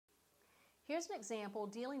Here's an example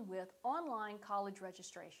dealing with online college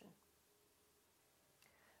registration.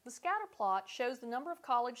 The scatter plot shows the number of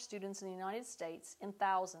college students in the United States in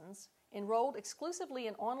thousands enrolled exclusively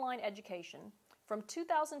in online education from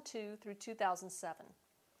 2002 through 2007.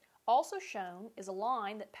 Also shown is a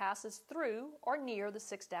line that passes through or near the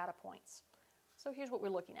 6 data points. So here's what we're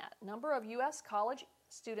looking at. Number of U.S. college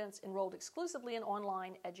students enrolled exclusively in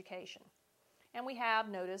online education. And we have,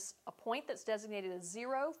 notice, a point that's designated as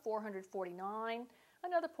 0, 449,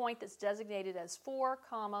 another point that's designated as 4,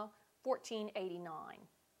 1489.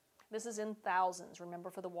 This is in thousands, remember,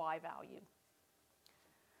 for the y value.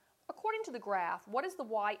 According to the graph, what is the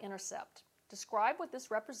y-intercept? Describe what this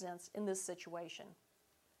represents in this situation.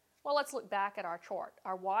 Well, let's look back at our chart.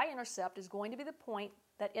 Our y-intercept is going to be the point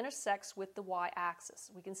that intersects with the y-axis.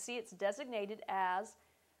 We can see it's designated as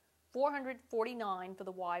 449 for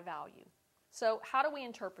the y value. So how do we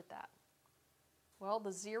interpret that? Well,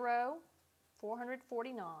 the 0,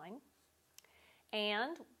 449,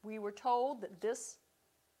 and we were told that this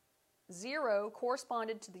 0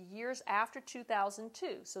 corresponded to the years after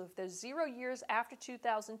 2002. So if there's 0 years after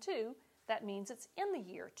 2002, that means it's in the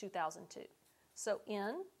year 2002. So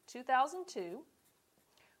in 2002,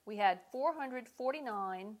 we had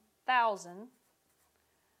 449,000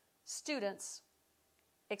 students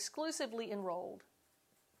exclusively enrolled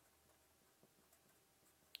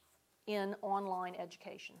in online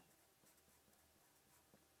education.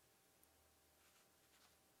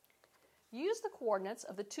 Use the coordinates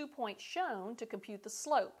of the 2 points shown to compute the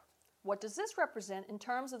slope. What does this represent in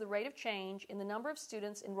terms of the rate of change in the number of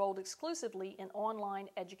students enrolled exclusively in online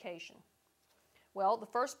education? Well, the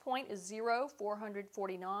first point is 0,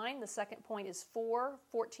 449. The second point is 4,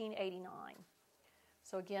 1489.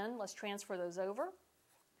 So again, let's transfer those over.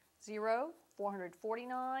 0,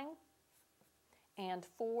 449, and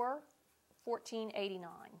 4, 1489.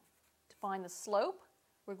 To find the slope,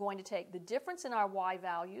 we're going to take the difference in our y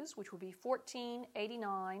values, which would be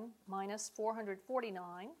 1489 minus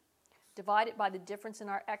 449, divided by the difference in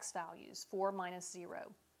our x values, 4 minus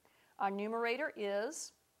 0. Our numerator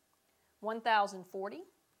is 1040.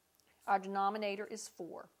 Our denominator is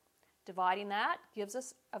 4. Dividing that gives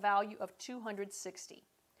us a value of 260.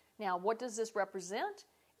 Now, what does this represent?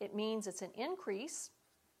 It means it's an increase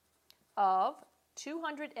of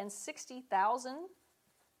 260,000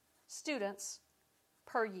 students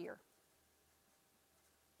per year.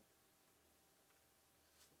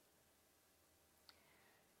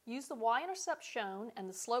 Use the y-intercept shown and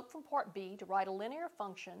the slope from Part B to write a linear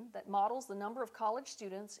function that models the number of college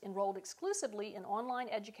students enrolled exclusively in online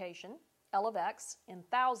education, L of x, in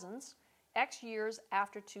thousands, x years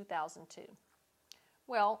after 2002.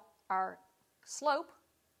 Well, our slope,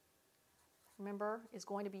 remember, is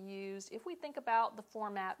going to be used, if we think about the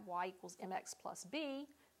format y equals mx plus b,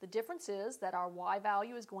 the difference is that our y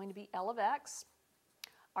value is going to be L of x.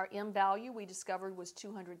 Our m value we discovered was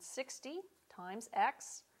 260 times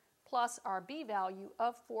x, plus our b value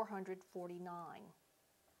of 449.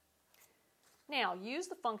 Now, use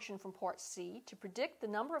the function from Part C to predict the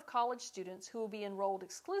number of college students who will be enrolled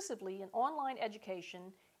exclusively in online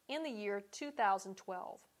education in the year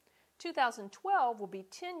 2012. 2012 will be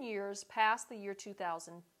 10 years past the year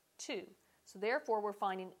 2002, so therefore we're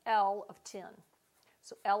finding L of 10.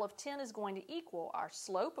 So L of 10 is going to equal our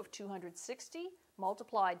slope of 260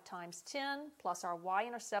 multiplied times 10 plus our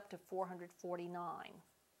y-intercept of 449.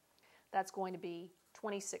 That's going to be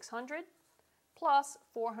 2,600 plus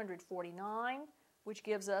 449, which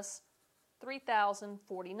gives us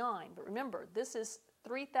 3,049. But remember, this is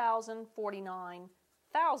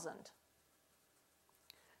 3,049,000.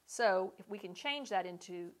 So if we can change that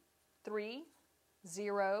into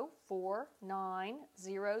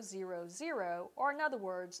 3,049,000, or in other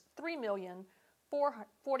words,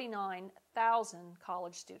 3,449,000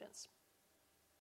 college students.